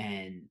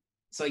 And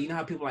so you know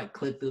how people like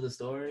click through the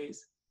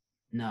stories?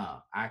 No,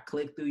 I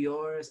click through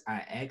yours,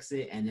 I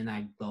exit, and then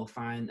I go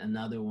find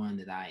another one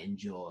that I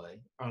enjoy,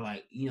 or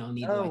like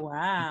need to like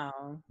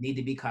Wow. need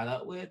to be caught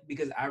up with,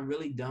 because I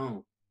really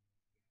don't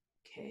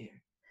care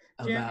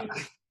about.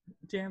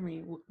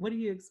 Jeremy, what do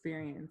you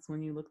experience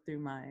when you look through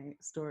my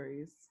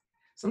stories?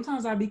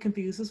 Sometimes I'd be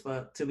confused as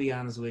fuck, to be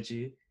honest with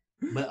you,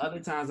 but other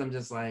times I'm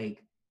just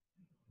like,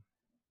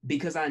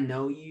 because I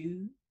know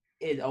you,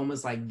 it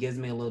almost like gives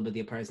me a little bit of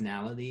your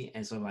personality,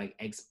 and so like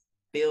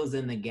fills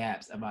in the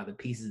gaps about the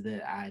pieces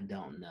that I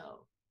don't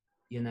know.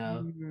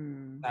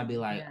 I'd be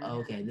like, Yeah.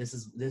 oh, okay, this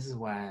is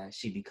why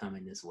she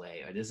becoming this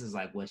way, or this is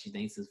like what she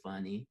thinks is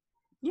funny.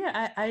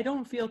 I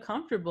don't feel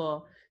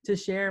comfortable to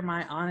share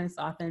my honest,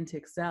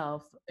 authentic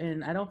self,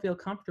 and I don't feel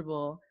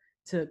comfortable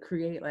to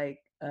create like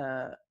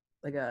a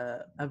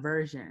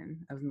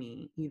version of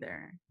me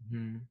either.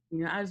 Hmm.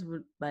 You know, I just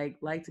would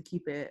like to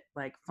keep it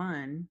like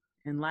fun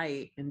and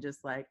light and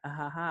just like a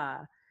ha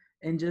ha,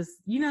 and just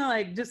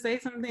like just say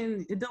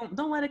something.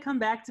 Don't let it come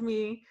back to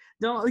me.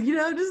 Don't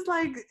just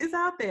like it's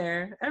out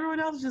there. Everyone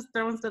else is just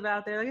throwing stuff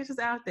out there. Like it's just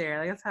out there.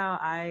 Like that's how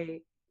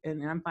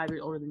and I'm 5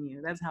 years older than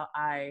you. That's how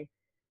I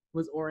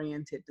was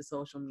oriented to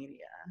social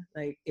media.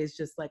 Like it's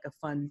just like a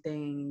fun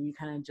thing. You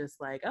kind of just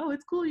like, oh,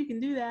 it's cool. You can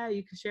do that.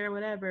 You can share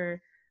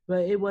whatever.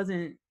 But it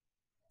wasn't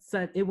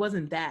such. It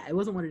wasn't that. It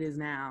wasn't what it is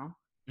now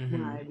when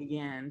Hmm. I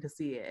began to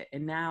see it.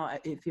 And now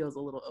it feels a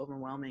little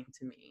overwhelming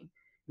to me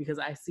because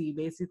I see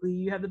basically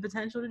you have the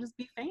potential to just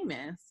be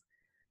famous.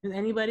 And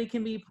anybody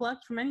can be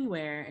plucked from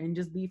anywhere and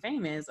just be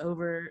famous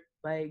over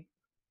like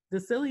the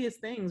silliest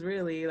things,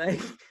 really. Like,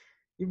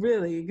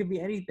 really, it could be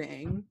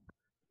anything.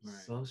 Right.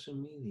 Social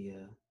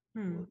media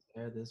Hmm. will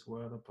tear this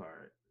world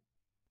apart.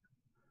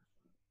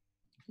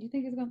 You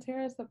think it's gonna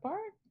tear us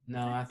apart?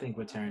 No, I think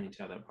we're tearing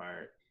each other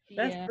apart.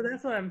 Yeah.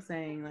 That's what I'm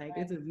saying. Like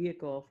Right. it's a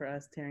vehicle for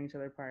us tearing each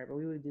other apart, but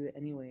we would do it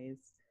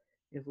anyways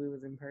if we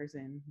was in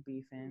person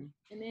beefing.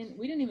 And then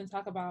we didn't even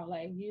talk about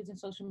like using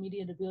social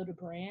media to build a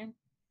brand.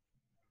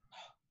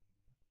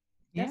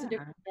 That's a Yeah.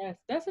 different stress.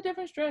 That's a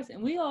different stress,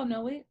 and we all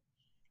know it.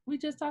 We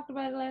just talked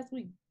about it last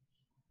week.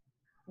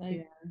 Like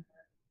Yeah.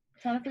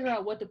 trying to figure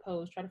out what to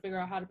post, trying to figure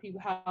out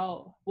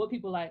how what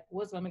people like,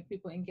 what's gonna make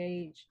people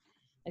engage.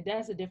 Like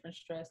that's a different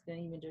stress than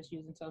even just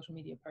using social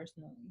media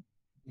personally.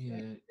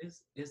 Right. Yeah,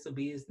 it's a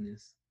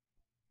business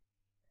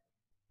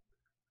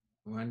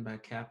run by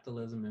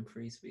capitalism and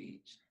free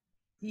speech.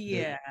 The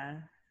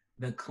Yeah.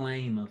 the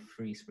claim of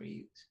free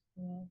speech.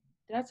 Yeah.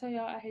 Did I tell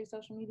y'all I hate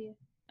social media?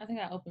 I think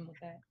I opened with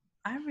that.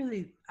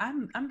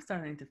 I'm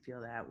starting to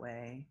feel that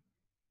way.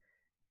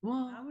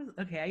 Well, I was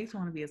okay. I used to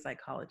want to be a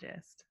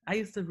psychologist. I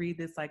used to read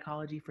this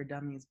Psychology for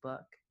Dummies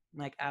book.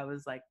 Like I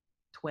was like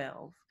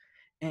 12,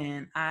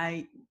 and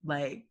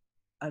like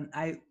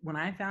I when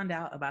I found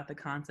out about the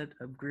concept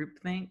of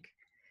groupthink,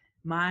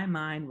 my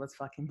mind was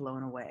fucking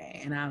blown away,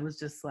 and I was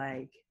just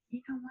like,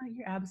 you know what?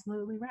 You're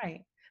absolutely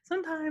right.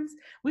 Sometimes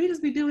we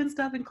just be doing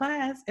stuff in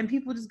class, and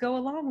people just go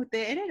along with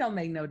it, and it don't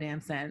make no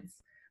damn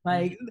sense. Mhm.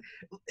 Like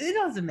it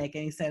doesn't make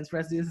any sense for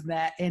us to do this and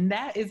that. And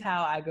that is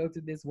how I go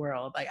through this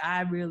world. Like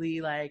I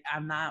really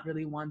I'm not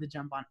really one to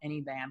jump on any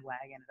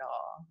bandwagon at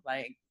all.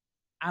 Like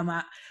I'm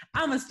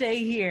gonna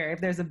stay here if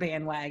there's a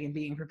bandwagon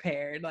being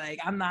prepared. Like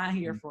I'm not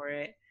here for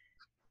it.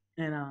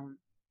 And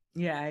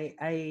yeah,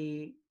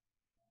 I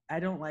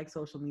don't like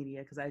social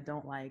media because I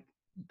don't like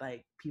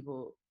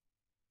people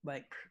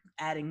like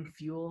adding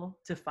fuel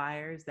to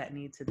fires that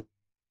need to be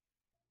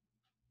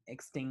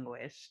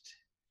extinguished.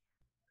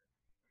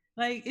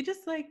 Like it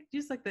just like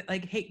the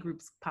like hate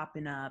groups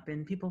popping up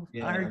and people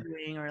Yeah.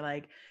 arguing or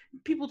like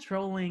people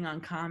trolling on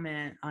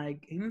comment,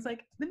 like, and it's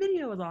like the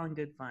video was all in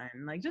good fun,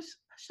 like just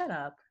shut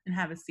up and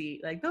have a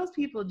seat. Like those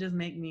people just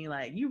make me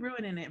like, you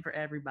ruining it for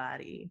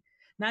everybody.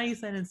 Now you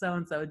sending so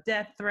and so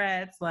death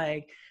threats,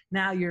 like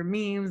now your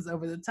memes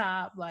over the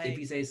top, If like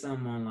you say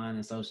something online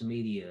in social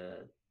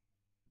media,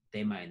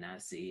 they might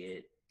not see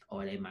it,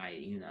 or they might,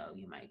 you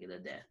might get a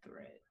death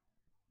threat.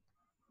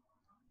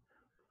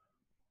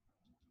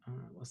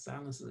 Well,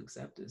 silence is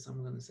accepted. So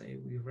I'm going to say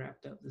we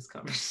wrapped up this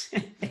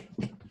conversation.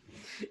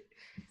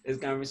 This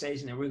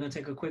conversation, and we're going to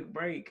take a quick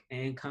break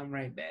and come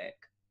right back.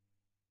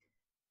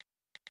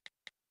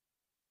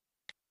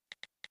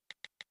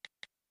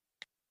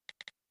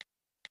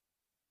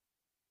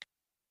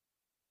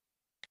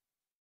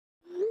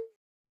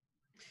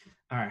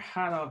 All right,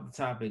 hot off the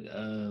topic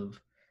of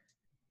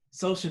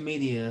social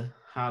media,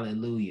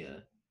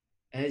 hallelujah.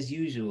 As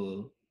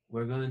usual,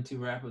 we're going to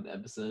wrap up the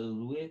episode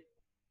with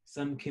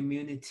some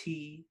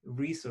community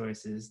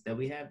resources that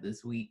we have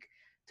this week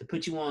to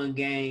put you on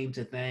game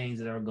to things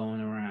that are going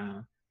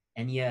around.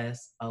 And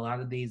yes, a lot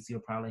of these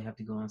you'll probably have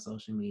to go on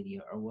social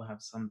media or we'll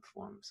have some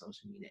form of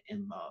social media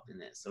involved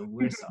in it. So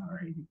we're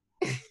sorry.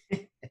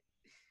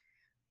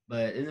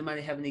 But does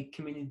anybody have any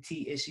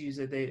community issues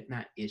that they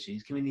not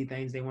issues, community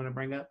things they want to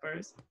bring up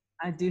first?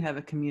 I do have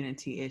a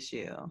community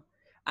issue.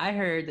 I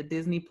heard that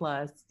Disney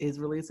Plus is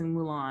releasing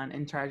Mulan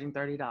and charging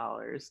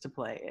 $30 to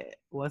play it.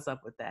 What's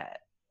up with that?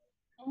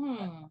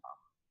 Mm.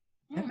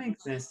 That Mm.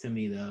 makes sense to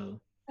me though.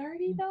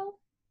 30 though?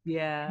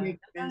 Yeah.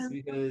 Makes sense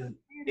because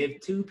if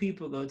two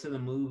people go to the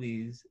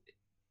movies,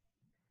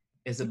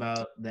 it's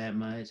about that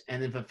much.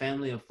 And if a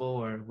family of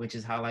four, which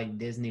is how like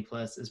Disney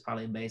Plus is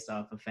probably based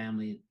off of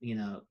family,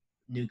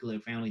 nuclear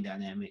family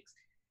dynamics,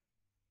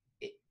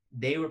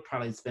 they would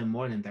probably spend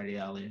more than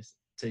 $30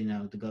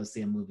 to go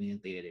see a movie in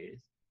theaters.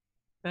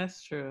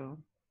 That's true.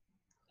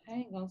 I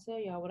ain't gonna tell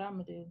y'all what I'm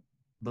gonna do.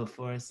 But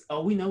for us,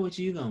 oh, we know what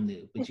you're gonna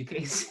do, but you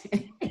can't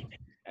say.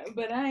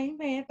 But I ain't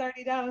paying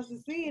 $30 to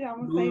see it.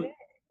 I'm gonna say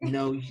that.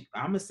 No,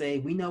 I'm gonna say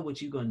we know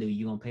what you're gonna do.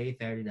 You're gonna pay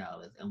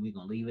 $30, and we're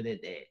gonna leave it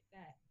at that.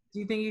 Do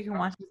you think you can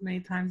watch as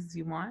many times as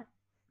you want?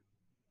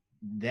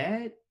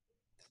 That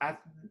I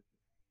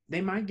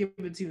They might give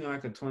it to you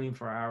like a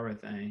 24-hour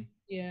thing.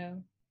 Yeah.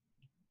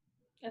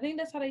 I think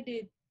that's how they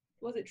did.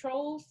 Was it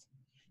Trolls?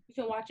 You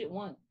can watch it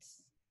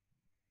once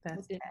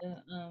That's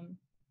within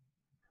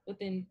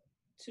within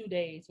 2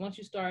 days. Once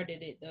you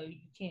started it, though, you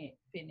can't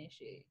finish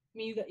it. I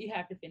mean, you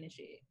have to finish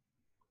it.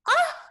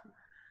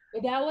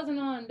 But that wasn't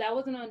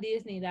on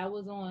Disney. That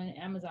was on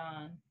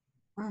Amazon.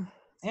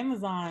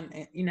 Amazon.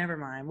 You never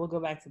mind. We'll go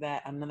back to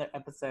that another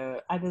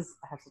episode. I just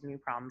have so many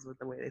problems with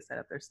the way they set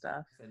up their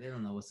stuff. So they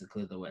don't know what's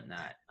included or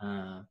whatnot.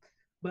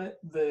 But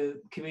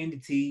the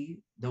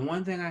community, the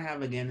one thing I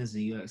have again is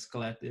the UX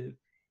Collective.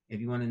 If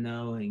you want to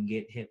know and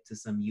get hip to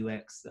some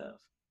UX stuff,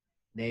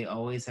 they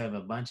always have a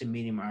bunch of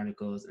Medium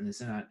articles, and they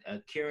send out a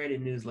curated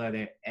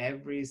newsletter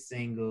every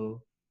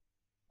single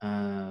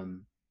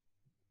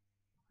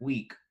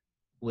week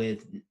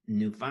with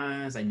new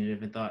finds, like new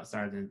different thoughts,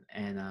 starting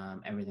and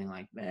everything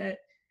like that.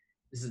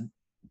 This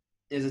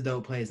is a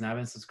dope place, and I've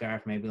been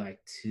subscribed for maybe like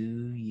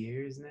 2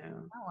 years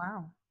now. Oh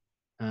wow.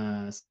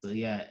 So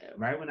yeah,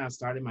 right when I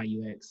started my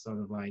UX sort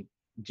of like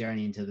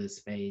journey into this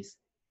space,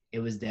 it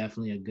was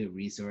definitely a good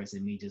resource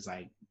in me just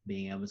like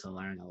being able to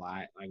learn a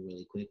lot like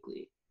really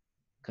quickly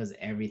because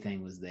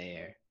everything was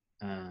there.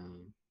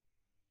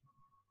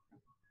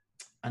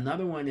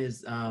 Another one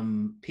is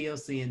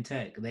PLC and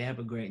Tech. They have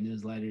a great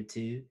newsletter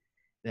too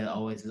that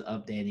always is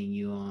updating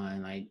you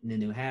on like the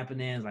new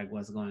happenings, like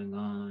what's going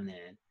on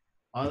and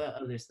all that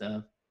other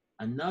stuff.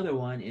 Another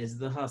one is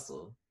The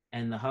Hustle.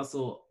 And The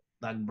Hustle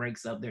like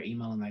breaks up their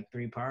email in like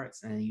 3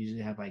 parts and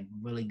usually have like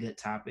really good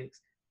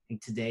topics. I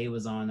think today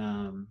was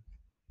on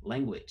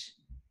language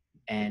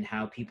and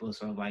how people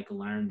sort of like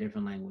learn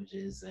different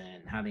languages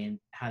and how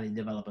they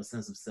develop a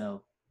sense of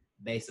self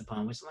based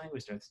upon which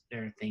language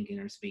they're thinking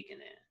or speaking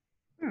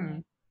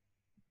in.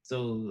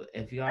 So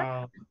if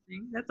y'all,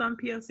 that's on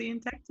POC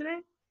and Tech today.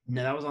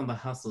 No, that was on The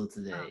Hustle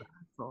today.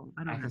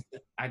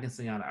 I can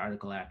send out an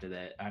article after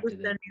that. Send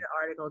me the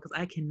article because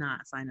I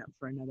cannot sign up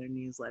for another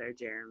newsletter,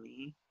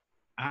 Jeremy.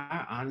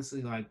 I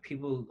honestly like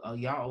people.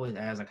 Y'all always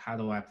ask like, how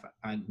do I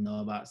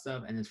know about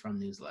stuff? And it's from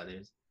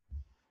newsletters.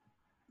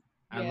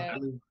 I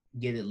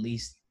get at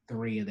least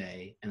 3 a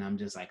day, and I'm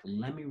just like,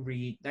 let me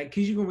read, like,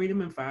 cause you can read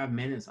them in 5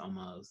 minutes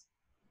almost,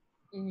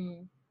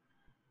 and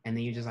then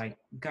you're just like,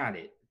 got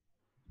it.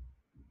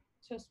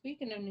 So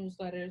speaking of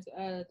newsletters,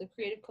 the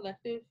Creative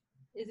Collective,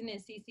 isn't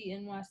it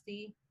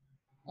CCNYC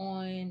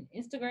on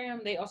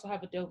Instagram? They also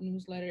have a dope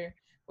newsletter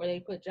where they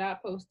put job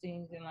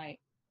postings and like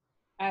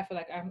I feel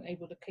like I'm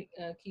able to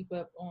keep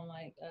up on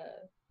like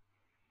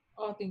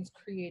all things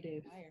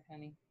creative. Higher,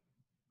 honey.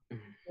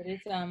 But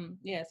it's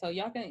yeah, so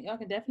y'all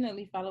can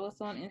definitely follow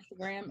us on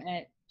Instagram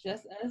at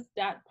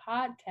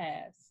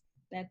justus.podcast.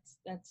 That's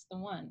the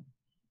one.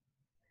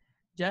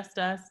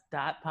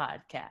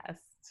 justus.podcast.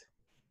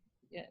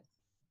 Yes.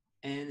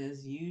 And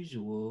as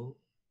usual,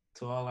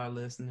 to all our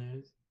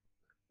listeners,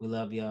 we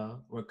love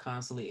y'all. We're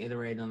constantly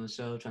iterating on the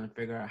show, trying to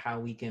figure out how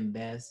we can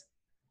best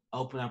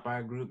open up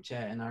our group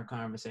chat and our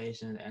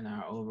conversations and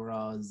our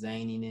overall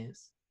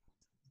zaniness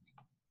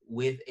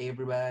with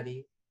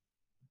everybody.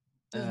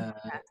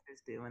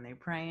 Pastors do when they're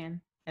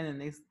praying, and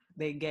then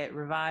they get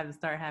revived and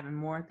start having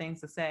more things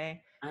to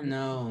say. I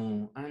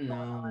know. And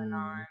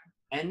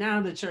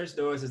now the church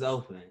doors is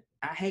open.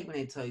 I hate when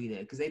they tell you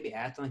that because they be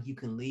acting like you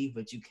can leave,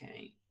 but you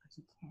can't.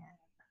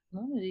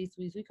 One of these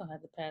weeks, we're going to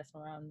have to pass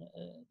around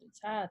the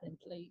tithing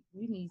plate.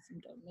 We need some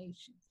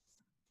donations.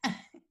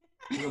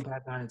 We're going to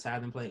pass around the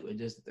tithing plate with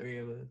just the 3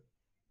 of us.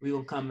 We're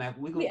going to come back.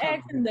 We're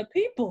asking the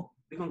people.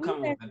 We're going to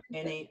come with a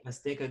penny, a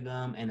stick of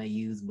gum, and a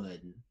use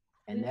button.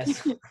 And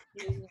that's...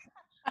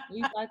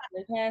 We like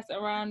to pass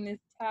around this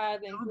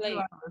tithing plate.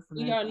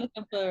 We are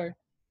looking for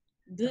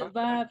good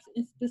vibes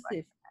and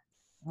specific.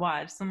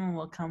 Watch, someone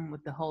will come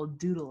with the whole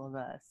doodle of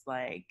us.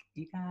 Like,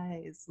 you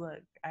guys,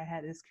 look, I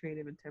had this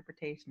creative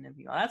interpretation of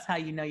you. That's how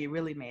you know you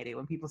really made it,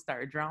 when people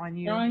start drawing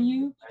you. Drawing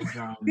you.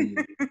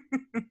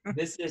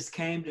 This just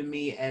came to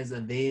me as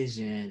a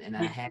vision, and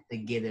I had to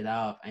get it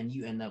off. And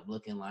you end up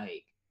looking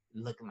like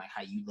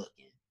how you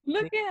looking.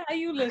 Look at how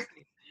you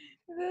looking.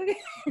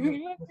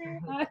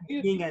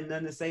 You ain't got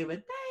nothing to say,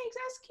 but thanks,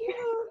 that's cute.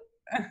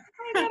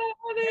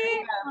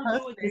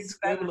 I would just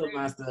scribble of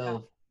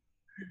myself.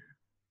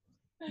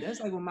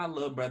 That's like when my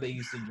little brother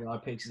used to draw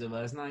pictures of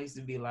us, and I used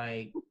to be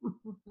like,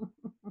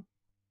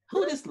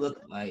 who this look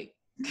like?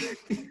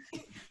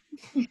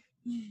 All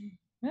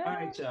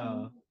right,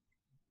 y'all.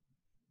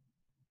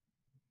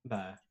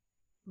 Bye.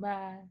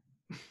 Bye.